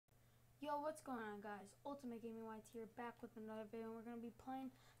Yo, what's going on, guys? Ultimate Gaming Whites here, back with another video. We're going to be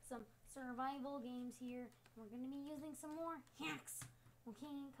playing some survival games here. We're going to be using some more hacks,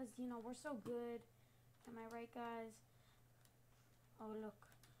 okay? Because, you know, we're so good. Am I right, guys? Oh, look.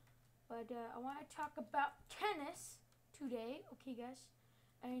 But I want to talk about tennis today, okay, guys?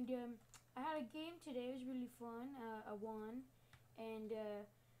 And I had a game today. It was really fun. I won. And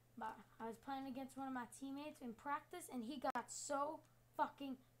I was playing against one of my teammates in practice, and he got so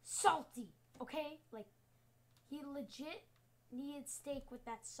fucking salty, okay? Like, he legit needed steak with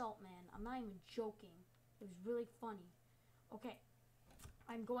that salt, man. I'm not even joking. It was really funny. Okay,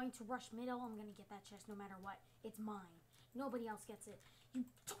 I'm going to rush middle. I'm gonna get that chest no matter what. It's mine. Nobody else gets it. You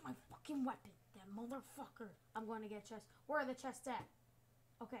took my fucking weapon, that motherfucker. I'm going to get chest. Where are the chests at?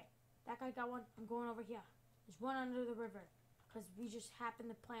 Okay, that guy got one. I'm going over here. There's one under the river, because we just happened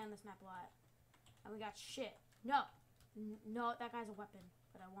to play on this map a lot. And we got shit. No. No, that guy's a weapon,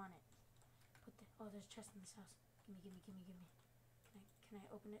 but I want it. Oh, there's a chest in this house. Gimme. Can I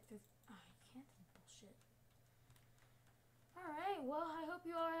open it through? Oh, I can't. Bullshit. Alright, well, I hope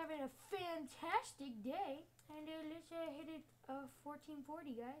you all are having a fantastic day. And let's hit it 1440,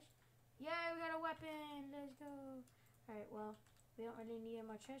 guys. Yeah, we got a weapon. Let's go. Alright, well, we don't really need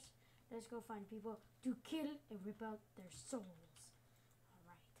any more chests. Let's go find people to kill and rip out their souls.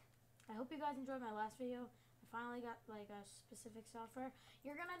 Alright. I hope you guys enjoyed my last video. I finally got, like, a specific software.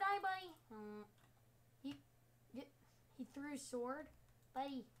 You're gonna die, buddy. He threw his sword.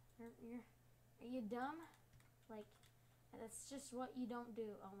 Buddy, are you dumb? Like, that's just what you don't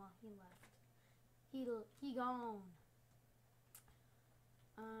do. Oh, well, he left. He gone.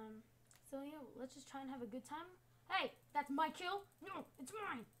 So, yeah, let's just try and have a good time. Hey, that's my kill? No, it's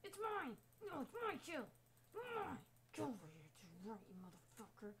mine. It's mine. No, it's my kill. Mine. Get over here to the right, you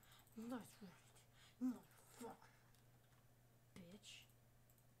motherfucker. That's right. Motherfucker. Bitch.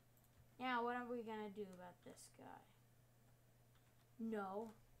 Now, what are we gonna do about this guy?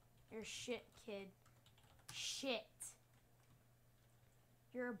 No. You're shit, kid. Shit.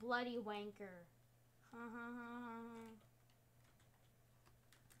 You're a bloody wanker. I'm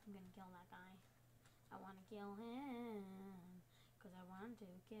gonna kill that guy. I want to kill him. Because I want to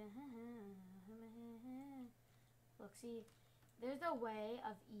kill him. Look, see, there's a way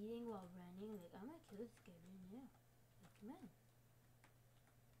of eating while running. Like, I'm gonna kill this guy right now. Like, come on.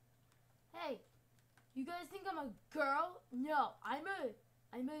 Hey, you guys think I'm a girl? No,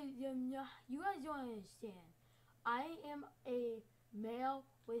 you guys don't understand. I am a male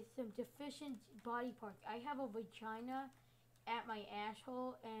with some deficient body parts. I have a vagina at my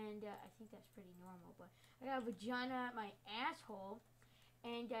asshole, and I think that's pretty normal, but I got a vagina at my asshole,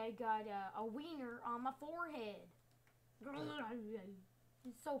 and I got a wiener on my forehead.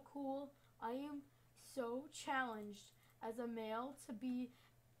 It's so cool. I am so challenged as a male to be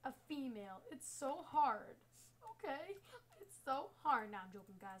a female. It's so hard. Okay? It's so hard. Now I'm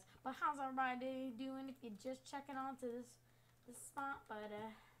joking, guys. But how's everybody doing if you're just checking on to this spot? But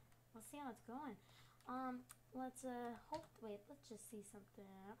we'll see how it's going. Let's let's just see something.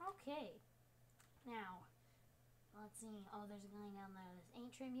 Okay. Now, let's see. Oh, there's a guy down there. There's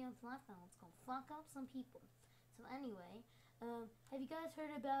 8 tribunes left, and let's go fuck up some people. So anyway, have you guys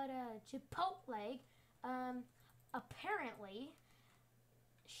heard about Chipotle? Apparently,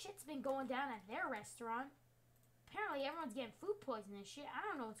 shit's been going down at their restaurant. Apparently, everyone's getting food poisoning and shit. I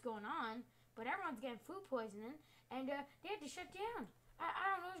don't know what's going on, but everyone's getting food poisoning, and they had to shut down.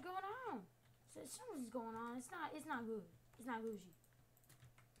 I don't know what's going on. So something's going on. It's not good. It's not Gucci.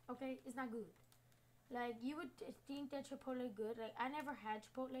 Okay, it's not good. Like, you would think that Chipotle good. Like, I never had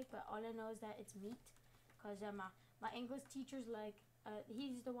Chipotle, but all I know is that it's meat. Cause my English teacher's like,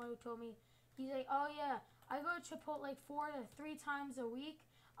 he's the one who told me. He's like, oh yeah, I go to Chipotle like 4 to 3 times a week.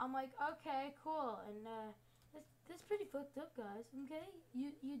 I'm like, okay, cool, and that's pretty fucked up, guys. Okay,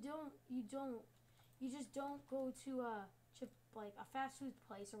 you just don't go to like a fast food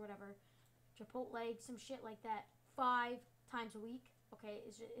place or whatever, Chipotle, some shit like that, 5 times a week. Okay,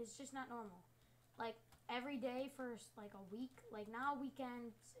 it's just not normal. Like, every day for like a week, like now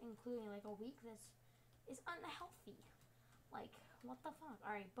weekends including like a week, is unhealthy. Like, what the fuck?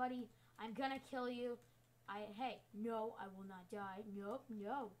 All right, buddy, I'm gonna kill you. Hey, no, I will not die. Nope,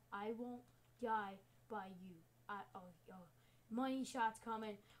 no, I won't die by you. Money shot's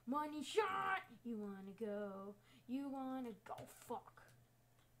coming. Money shot! You wanna go? You wanna go? Fuck.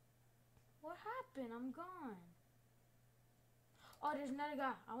 What happened? I'm gone. Oh, there's another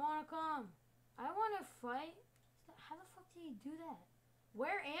guy. I wanna come. I wanna fight. How the fuck did he do that?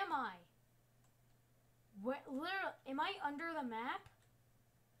 Where am I? Where, literally, am I under the map?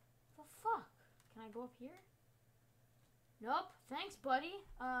 The fuck? Can I go up here? Nope. Thanks, buddy.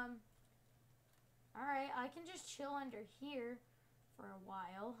 Alright, I can just chill under here for a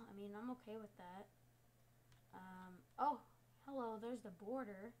while. I mean, I'm okay with that. Oh, hello, there's the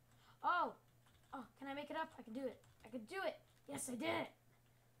border. Oh, can I make it up? I can do it. I can do it. Yes, I did it.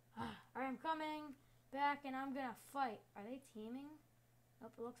 Alright, I'm coming back and I'm gonna fight. Are they teaming?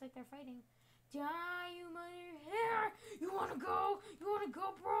 Nope, it looks like they're fighting. Die, you mother hair! You wanna go? You wanna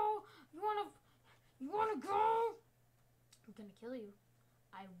go, bro? You wanna go? I'm gonna kill you.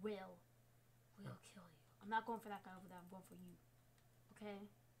 I will kill you. I'm not going for that guy over there. I'm going for you. Okay?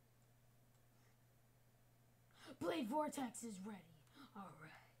 Blade Vortex is ready.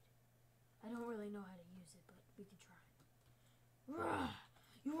 Alright. I don't really know how to use it, but we can try. Rah!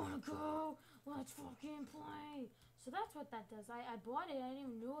 You wanna go? Let's fucking play. So that's what that does. I bought it. I didn't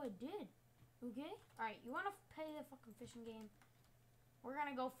even know it did. Okay? Alright, you wanna play the fucking fishing game? We're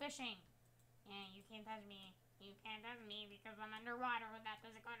gonna go fishing. Yeah, you can't touch me. You can't touch me because I'm underwater. That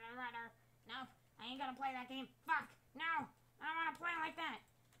doesn't go underwater. No, I ain't gonna play that game. Fuck! No! I don't wanna play like that!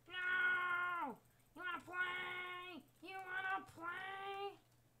 No! You wanna play? You wanna play?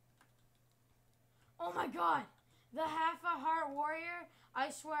 Oh my god! The half a heart warrior? I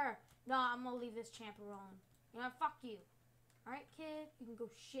swear. No, I'm gonna leave this champ alone. You know, fuck you. Alright, kid? You can go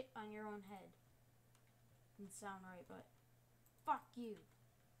shit on your own head. Didn't sound right, but fuck you.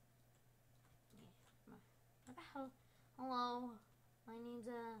 Yeah. What the hell? Hello. My name's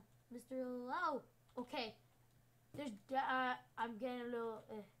Mr. Low. Okay. There's I'm getting a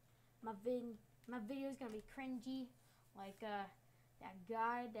little my video's gonna be cringy. Like that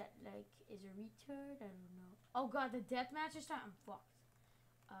guy that like is a retard. I don't know. Oh god, the deathmatch is starting. I'm fucked.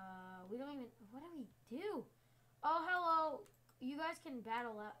 We don't even. What do we do? Oh, hello. You guys can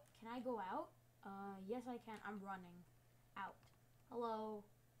battle out. Can I go out? Yes I can. I'm running out. Hello.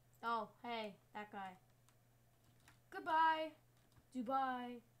 Oh, hey, that guy. Goodbye.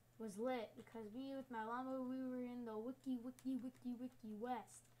 Dubai was lit because me with my llama, we were in the wiki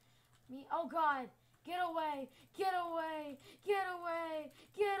west. Me, oh god, get away, get away, get away,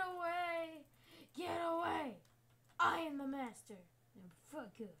 get away, get away. I am the master. And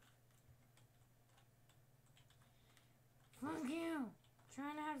fuck you. Fuck you.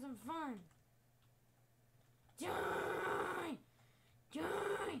 Trying to have some fun. Die!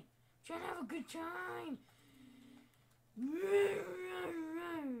 Die! Trying to have a good time.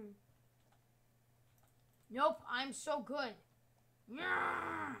 Nope, I'm so good.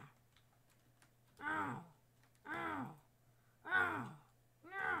 Yeah. Ow. Ow. Ow.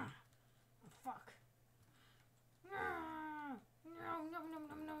 Yeah. Oh, fuck. Yeah. No, no, no,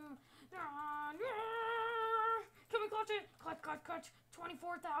 no, no. Can we clutch it? Clutch.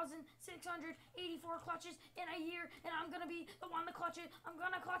 24,684 clutches in a year, and I'm gonna be the one to clutch it. I'm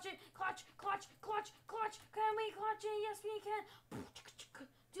gonna clutch it. Clutch. Can we clutch it? Yes, we can.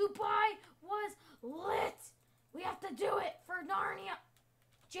 Dubai was lit. We have to do it for Narnia.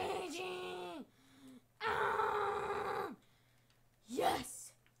 GG.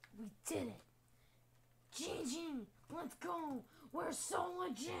 Yes, we did it. GG. Let's go. We're so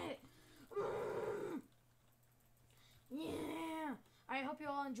legit. Yeah. I hope you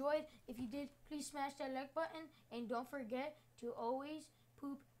all enjoyed. If you did, please smash that like button. And don't forget to always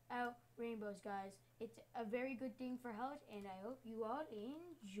poop out rainbows, guys. It's a very good thing for health. And I hope you all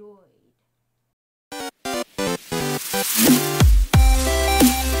enjoyed.